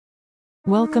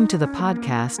Welcome to the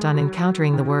podcast on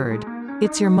Encountering the Word.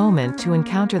 It's your moment to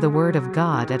encounter the Word of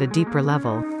God at a deeper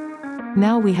level.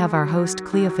 Now we have our host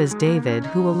Cleophas David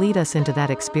who will lead us into that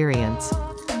experience.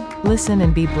 Listen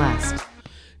and be blessed.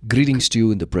 Greetings to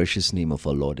you in the precious name of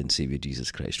our Lord and Savior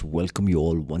Jesus Christ. Welcome you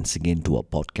all once again to our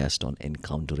podcast on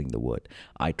Encountering the Word.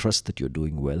 I trust that you're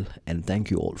doing well, and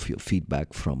thank you all for your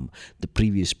feedback from the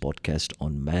previous podcast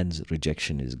on man's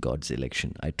rejection is God's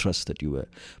election. I trust that you were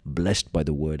blessed by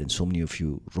the Word, and so many of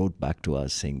you wrote back to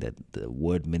us saying that the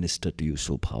Word ministered to you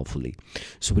so powerfully.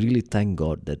 So we really thank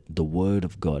God that the Word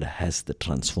of God has the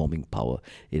transforming power.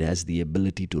 It has the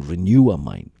ability to renew our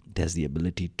mind. It has the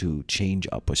ability to change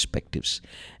our perspectives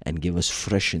and give us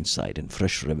fresh insight and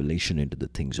fresh revelation into the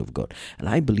things of God. And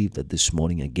I believe that this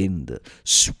morning, again, the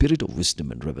spirit of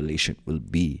wisdom and revelation will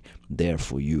be there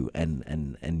for you,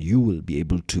 and you will be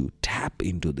able to tap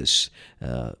into this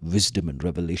wisdom and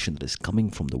revelation that is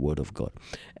coming from the Word of God.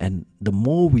 And the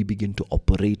more we begin to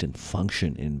operate and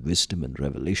function in wisdom and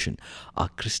revelation, our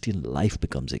Christian life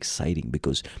becomes exciting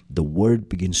because the Word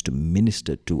begins to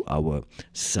minister to our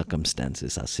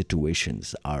circumstances, our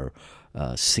situations, our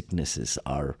sicknesses,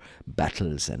 our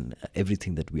battles, and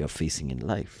everything that we are facing in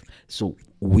life. So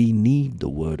we need the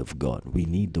Word of God. We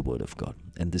need the Word of God.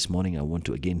 And this morning I want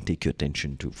to again take your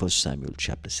attention to 1 Samuel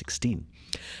chapter 16.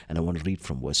 And I want to read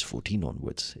from verse 14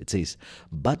 onwards. It says,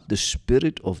 "But the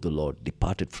Spirit of the Lord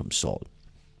departed from Saul,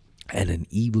 and an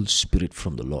evil spirit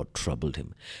from the Lord troubled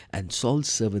him. And Saul's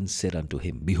servants said unto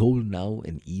him, Behold, now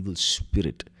an evil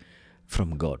spirit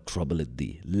from God troubleth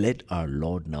thee. Let our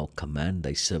Lord now command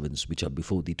thy servants which are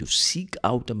before thee to seek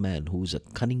out a man who is a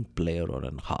cunning player on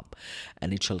an harp.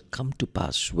 And it shall come to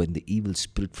pass, when the evil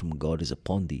spirit from God is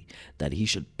upon thee, that he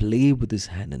shall play with his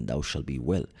hand, and thou shalt be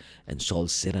well. And Saul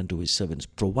said unto his servants,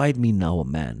 Provide me now a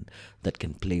man that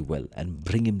can play well, and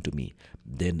bring him to me.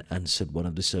 Then answered one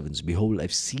of the servants, Behold,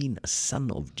 I've seen a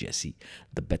son of Jesse,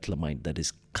 the Bethlehemite, that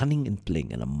is cunning in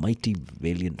playing, and a mighty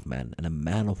valiant man, and a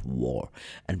man of war,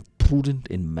 and prudent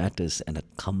in matters, and a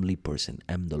comely person,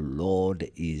 and the Lord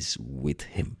is with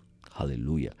him."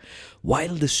 Hallelujah.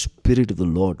 While the Spirit of the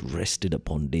Lord rested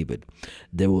upon David,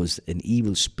 there was an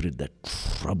evil spirit that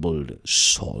troubled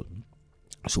Saul.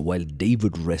 So while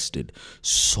David rested,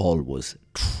 Saul was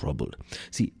troubled.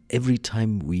 See, every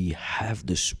time we have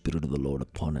the Spirit of the Lord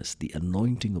upon us, the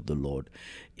anointing of the Lord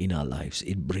in our lives,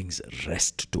 it brings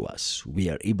rest to us. We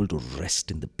are able to rest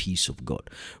in the peace of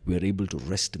God. We are able to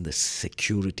rest in the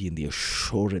security and the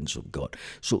assurance of God.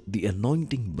 So the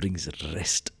anointing brings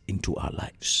rest into our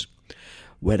lives.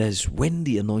 Whereas when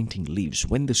the anointing leaves,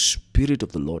 when the Spirit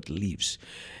of the Lord leaves,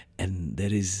 and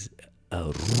there is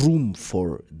a room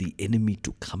for the enemy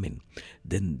to come in,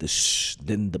 then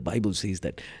the Bible says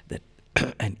that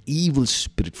an evil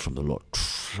spirit from the Lord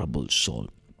troubled Saul.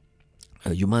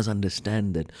 You must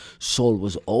understand that Saul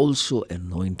was also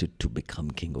anointed to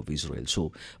become king of Israel.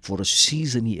 So for a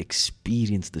season he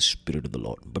experienced the Spirit of the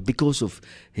Lord. But because of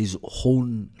his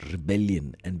own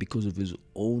rebellion and because of his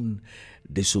own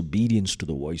disobedience to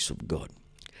the voice of God,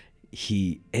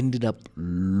 he ended up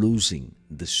losing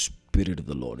the Spirit of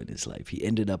the Lord in his life. He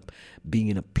ended up being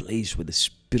in a place where the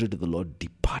Spirit of the Lord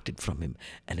departed from him,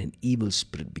 and an evil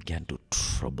spirit began to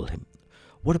trouble him.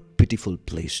 What a pitiful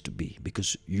place to be,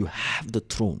 because you have the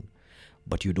throne,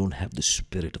 but you don't have the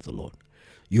Spirit of the Lord.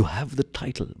 You have the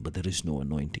title, but there is no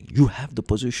anointing. You have the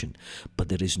position, but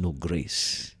there is no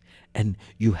grace. And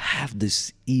you have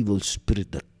this evil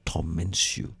spirit that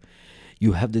torments you.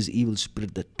 You have this evil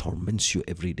spirit that torments you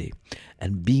every day.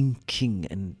 And being king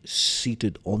and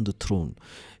seated on the throne,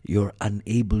 you're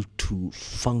unable to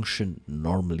function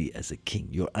normally as a king.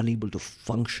 You're unable to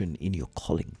function in your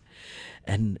calling.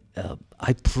 And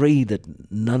I pray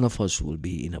that none of us will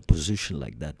be in a position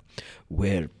like that,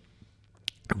 where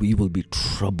we will be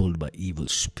troubled by evil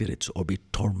spirits or be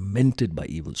tormented by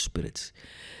evil spirits.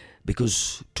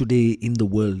 Because today in the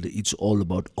world, it's all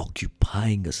about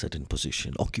occupying a certain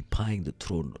position, occupying the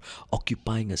throne,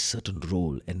 occupying a certain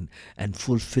role, and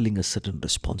fulfilling a certain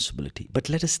responsibility. But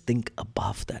let us think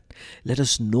above that. Let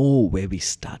us know where we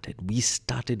started. We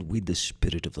started with the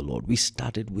Spirit of the Lord. We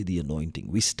started with the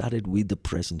anointing. We started with the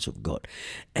presence of God.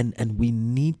 And we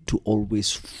need to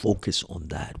always focus on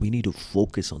that. We need to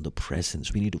focus on the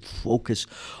presence. We need to focus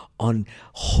on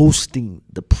hosting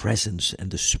the presence and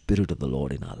the Spirit of the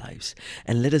Lord in our lives.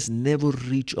 And let us never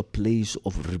reach a place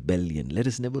of rebellion. Let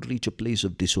us never reach a place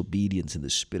of disobedience in the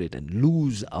Spirit and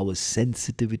lose our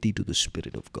sensitivity to the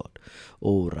Spirit of God.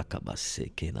 Oh,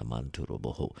 rakabase kenamantu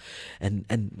roboho.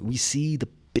 And we see the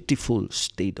pitiful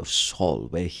state of Saul,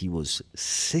 where he was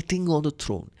sitting on the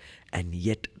throne and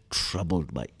yet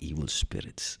troubled by evil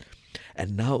spirits.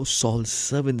 And now Saul's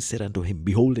servant said unto him,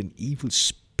 Behold, an evil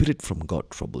spirit from God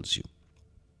troubles you.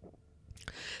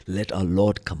 Let our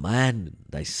Lord command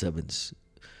thy servants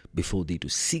before thee to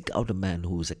seek out a man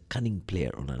who is a cunning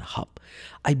player on an harp.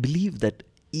 I believe that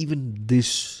even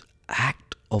this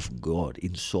act of God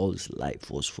in Saul's life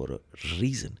was for a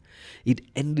reason. It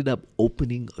ended up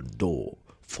opening a door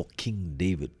for King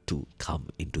David to come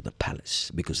into the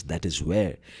palace, because that is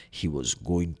where he was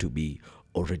going to be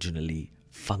originally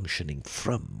functioning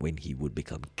from when he would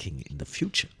become king in the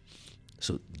future.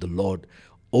 So the Lord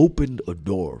opened a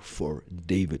door for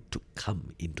David to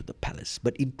come into the palace.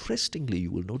 But interestingly,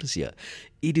 you will notice here,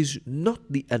 it is not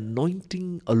the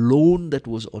anointing alone that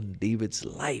was on David's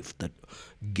life that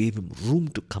gave him room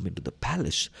to come into the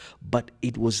palace, but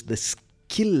it was the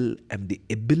skill and the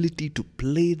ability to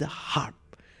play the harp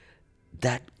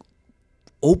that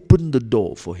opened the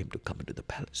door for him to come into the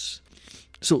palace.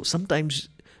 So sometimes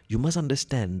you must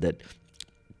understand that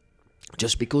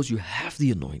just because you have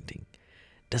the anointing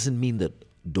doesn't mean that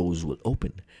doors will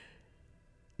open.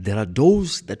 There are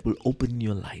doors that will open in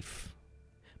your life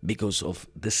because of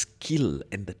the skill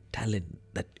and the talent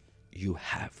that you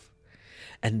have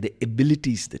and the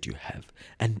abilities that you have.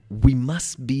 And we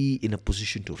must be in a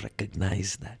position to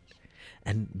recognize that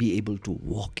and be able to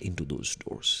walk into those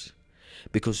doors.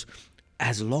 Because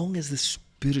as long as the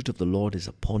Spirit of the Lord is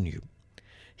upon you,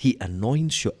 He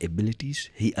anoints your abilities,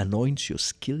 He anoints your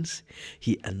skills,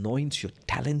 He anoints your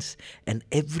talents, and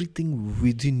everything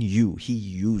within you He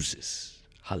uses.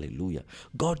 Hallelujah.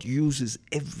 God uses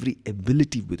every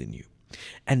ability within you.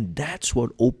 And that's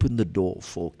what opened the door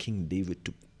for King David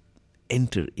to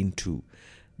enter into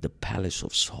the palace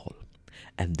of Saul.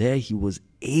 And there he was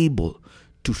able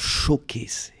to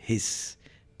showcase his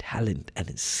talent and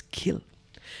his skill.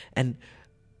 And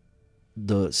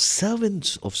the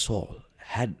servants of Saul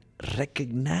had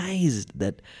recognized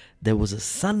that there was a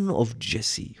son of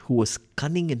Jesse who was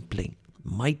cunning and plain,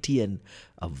 mighty and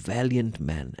a valiant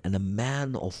man, and a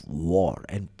man of war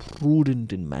and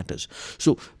prudent in matters.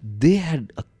 So they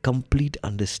had a complete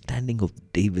understanding of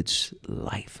David's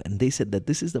life, and they said that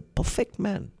this is the perfect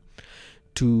man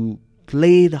to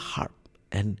play the harp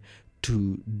and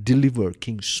to deliver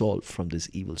King Saul from this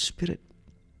evil spirit.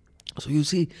 So you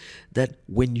see that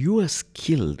when you are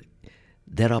skilled,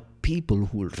 there are people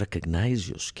who will recognize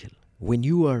your skill. When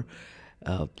you are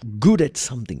good at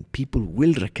something, people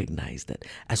will recognize that.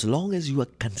 As long as you are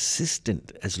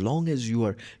consistent, as long as you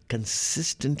are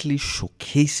consistently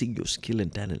showcasing your skill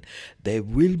and talent, there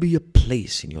will be a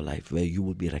place in your life where you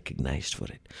will be recognized for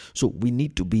it. So we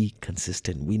need to be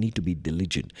consistent, we need to be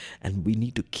diligent, and we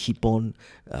need to keep on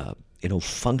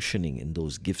functioning in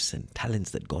those gifts and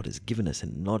talents that God has given us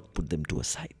and not put them to a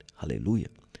side. Hallelujah.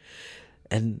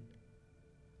 And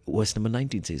verse number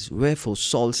 19 says, Wherefore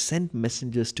Saul sent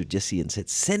messengers to Jesse and said,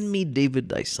 Send me David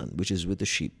thy son, which is with the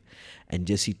sheep. And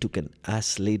Jesse took an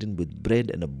ass laden with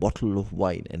bread and a bottle of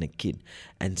wine and a kid,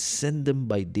 and sent them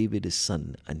by David his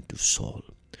son unto Saul.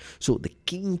 So the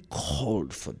king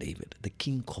called for David. The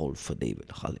king called for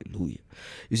David. Hallelujah.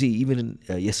 You see, even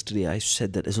yesterday I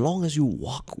said that as long as you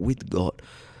walk with God,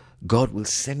 God will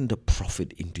send a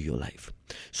prophet into your life.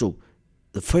 So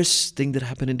the first thing that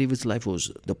happened in David's life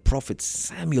was the prophet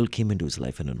Samuel came into his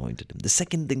life and anointed him. The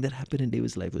second thing that happened in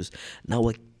David's life was now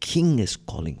a king is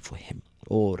calling for him.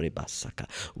 Oh,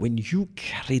 Rebasaka. When you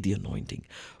carry the anointing,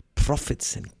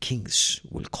 prophets and kings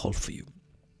will call for you.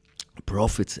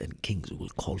 Prophets and kings will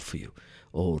call for you.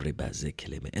 Oh,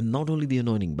 Rebazekeleme. And not only the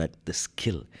anointing, but the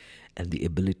skill and the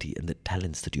ability and the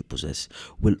talents that you possess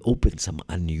will open some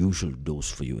unusual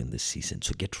doors for you in this season.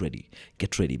 So get ready,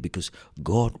 because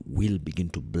God will begin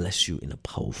to bless you in a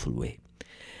powerful way.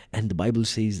 And the Bible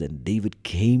says that David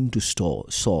came to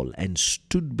Saul and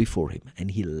stood before him, and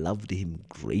he loved him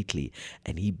greatly,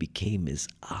 and he became his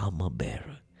armor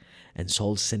bearer. And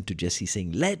Saul sent to Jesse,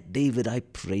 saying, Let David, I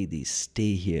pray thee,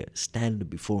 stay here, stand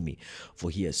before me, for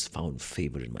he has found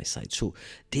favor in my sight. So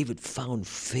David found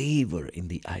favor in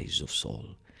the eyes of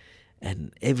Saul.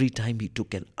 And every time he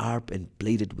took an harp and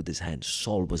played it with his hands,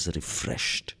 Saul was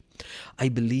refreshed. I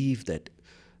believe that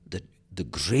the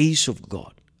grace of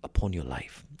God upon your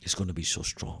life is going to be so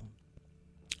strong.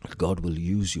 God will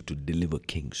use you to deliver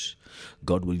kings.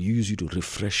 God will use you to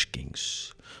refresh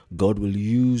kings. God will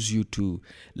use you to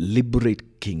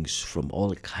liberate kings from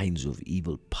all kinds of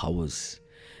evil powers,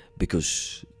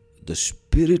 because the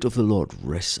Spirit of the Lord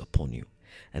rests upon you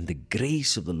and the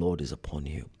grace of the Lord is upon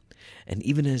you. And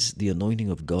even as the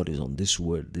anointing of God is on this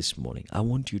word this morning, I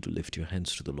want you to lift your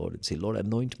hands to the Lord and say, Lord,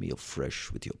 anoint me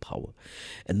afresh with your power.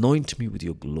 Anoint me with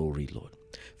your glory, Lord.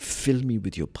 Fill me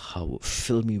with your power.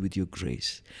 Fill me with your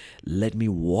grace. Let me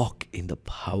walk in the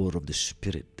power of the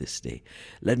Spirit this day.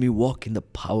 Let me walk in the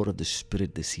power of the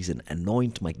Spirit this season.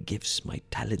 Anoint my gifts, my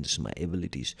talents, my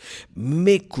abilities.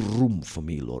 Make room for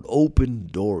me, Lord. Open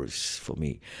doors for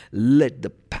me. Let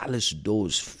the palace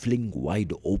doors fling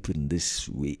wide open this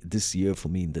year for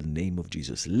me in the name of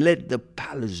Jesus. Let the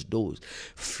palace doors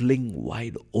fling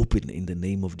wide open in the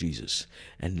name of Jesus.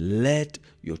 And let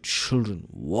your children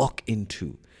walk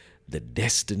into the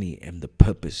destiny and the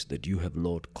purpose that you have,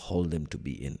 Lord, called them to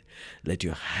be in. Let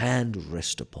your hand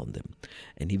rest upon them.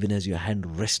 And even as your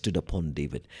hand rested upon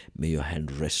David, may your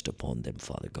hand rest upon them,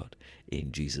 Father God.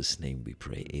 In Jesus' name we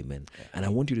pray. Amen. And I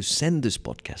want you to send this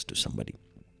podcast to somebody.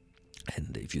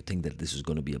 And if you think that this is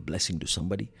going to be a blessing to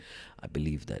somebody, I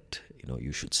believe that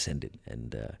you should send it.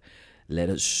 And let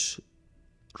us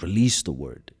release the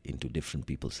word into different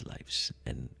people's lives.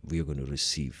 And we are going to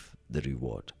receive the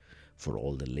reward for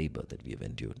all the labor that we have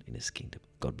endured in His kingdom.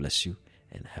 God bless you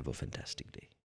and have a fantastic day.